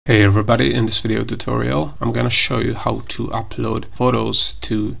Hey everybody, in this video tutorial I'm going to show you how to upload photos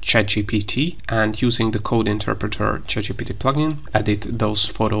to ChatGPT and using the Code Interpreter ChatGPT plugin edit those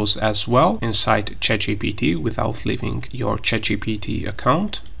photos as well inside ChatGPT without leaving your ChatGPT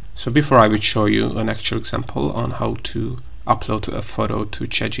account. So before I would show you an actual example on how to upload a photo to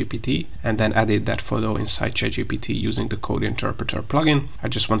ChatGPT and then edit that photo inside ChatGPT using the Code Interpreter plugin, I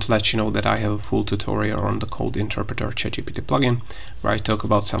just want to let you know that I have a full tutorial on the Code Interpreter ChatGPT plugin where I talk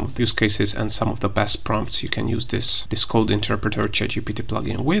about some of the use cases and some of the best prompts you can use this Code Interpreter ChatGPT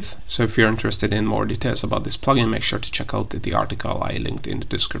plugin with. So if you're interested in more details about this plugin, make sure to check out the article I linked in the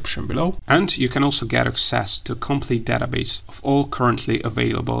description below. And you can also get access to a complete database of all currently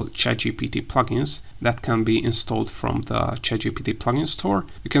available ChatGPT plugins that can be installed from the ChatGPT plugin store.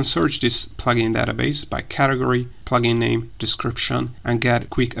 You can search this plugin database by category, plugin name, description, and get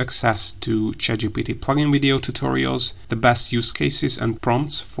quick access to ChatGPT plugin video tutorials, the best use cases and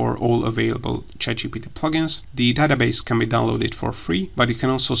prompts for all available ChatGPT plugins. The database can be downloaded for free, but you can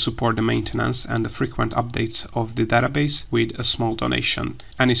also support the maintenance and the frequent updates of the database with a small donation.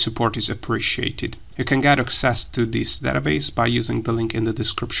 Any support is appreciated. You can get access to this database by using the link in the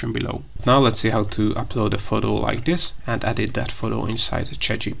description below. Now let's see how to upload a photo like this and edit that photo inside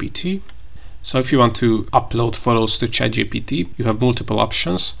ChatGPT. So if you want to upload photos to ChatGPT, you have multiple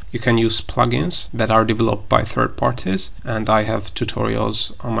options. You can use plugins that are developed by third parties, and I have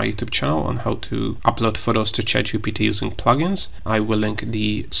tutorials on my YouTube channel on how to upload photos to ChatGPT using plugins. I will link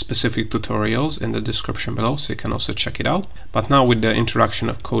the specific tutorials in the description below, so you can also check it out. But now with the introduction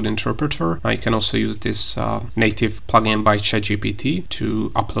of Code Interpreter, I can also use this native plugin by ChatGPT to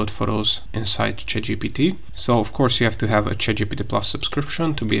upload photos inside ChatGPT. So of course you have to have a ChatGPT Plus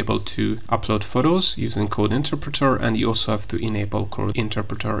subscription to be able to upload photos using Code Interpreter, and you also have to enable Code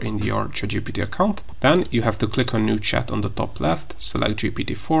Interpreter in your ChatGPT account. Then you have to click on New Chat on the top left, select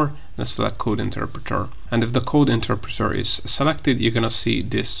GPT-4, then select Code Interpreter. And if the Code Interpreter is selected, you're gonna see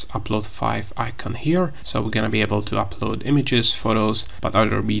this upload 5 icon here. So we're gonna be able to upload images, photos, but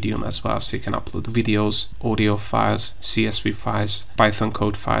other medium as well. So you can upload videos, audio files, CSV files, Python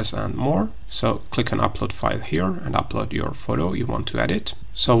code files, and more. So click on Upload File here and upload your photo you want to edit.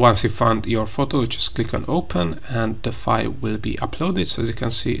 So once you found your photo, just click on Open and the file will be uploaded. So as you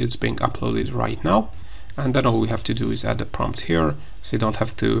can see, it's being uploaded right now. And then all we have to do is add the prompt here. So you don't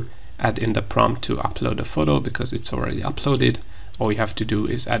have to add in the prompt to upload a photo because it's already uploaded. All you have to do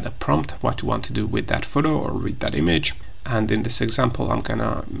is add a prompt, what you want to do with that photo or with that image. And in this example, I'm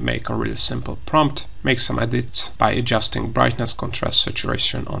gonna make a really simple prompt, make some edits by adjusting brightness, contrast,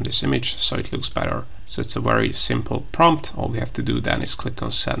 saturation on this image so it looks better. So it's a very simple prompt. All we have to do then is click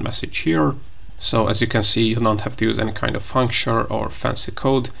on Send Message here. So as you can see, you don't have to use any kind of function or fancy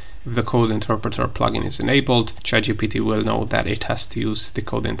code. If the Code Interpreter plugin is enabled, ChatGPT will know that it has to use the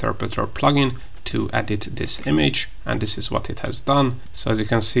Code Interpreter plugin to edit this image, and this is what it has done. So as you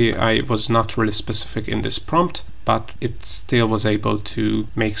can see, I was not really specific in this prompt, but it still was able to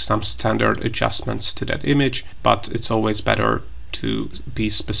make some standard adjustments to that image, but it's always better to be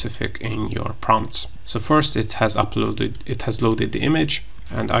specific in your prompts. So first it has loaded the image,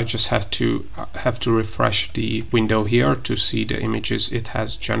 and I just have to refresh the window here to see the images it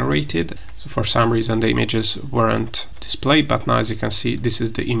has generated. So for some reason the images weren't displayed, but now as you can see, this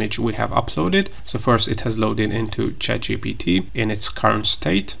is the image we have uploaded. So first it has loaded into ChatGPT in its current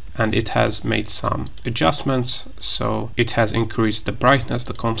state, and it has made some adjustments. So it has increased the brightness,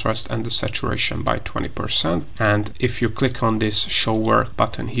 the contrast, and the saturation by 20%. And if you click on this Show Work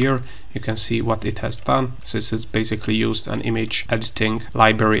button here, you can see what it has done. So this is basically used an image editing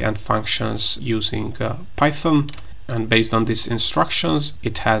library and functions using Python. And based on these instructions,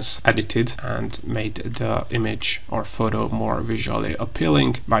 it has edited and made the image or photo more visually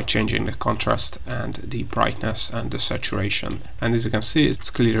appealing by changing the contrast and the brightness and the saturation. And as you can see, it's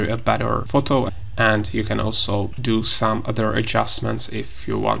clearly a better photo. And you can also do some other adjustments if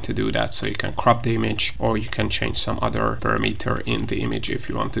you want to do that. So you can crop the image, or you can change some other parameter in the image if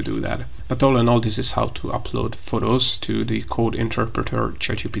you want to do that. But all in all, this is how to upload photos to the Code Interpreter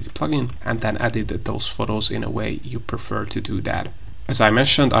ChatGPT plugin and then edit those photos in a way you prefer to do that. As I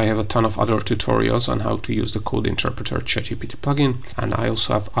mentioned, I have a ton of other tutorials on how to use the Code Interpreter ChatGPT plugin, and I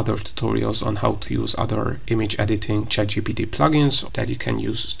also have other tutorials on how to use other image editing ChatGPT plugins that you can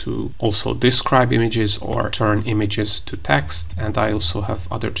use to also describe images or turn images to text. And I also have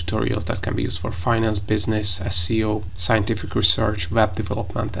other tutorials that can be used for finance, business, SEO, scientific research, web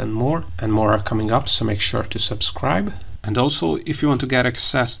development, and more. And more are coming up, so make sure to subscribe. And also, if you want to get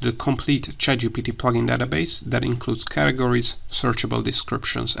access to the complete ChatGPT plugin database that includes categories, searchable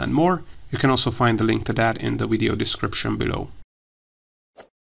descriptions, and more, you can also find the link to that in the video description below.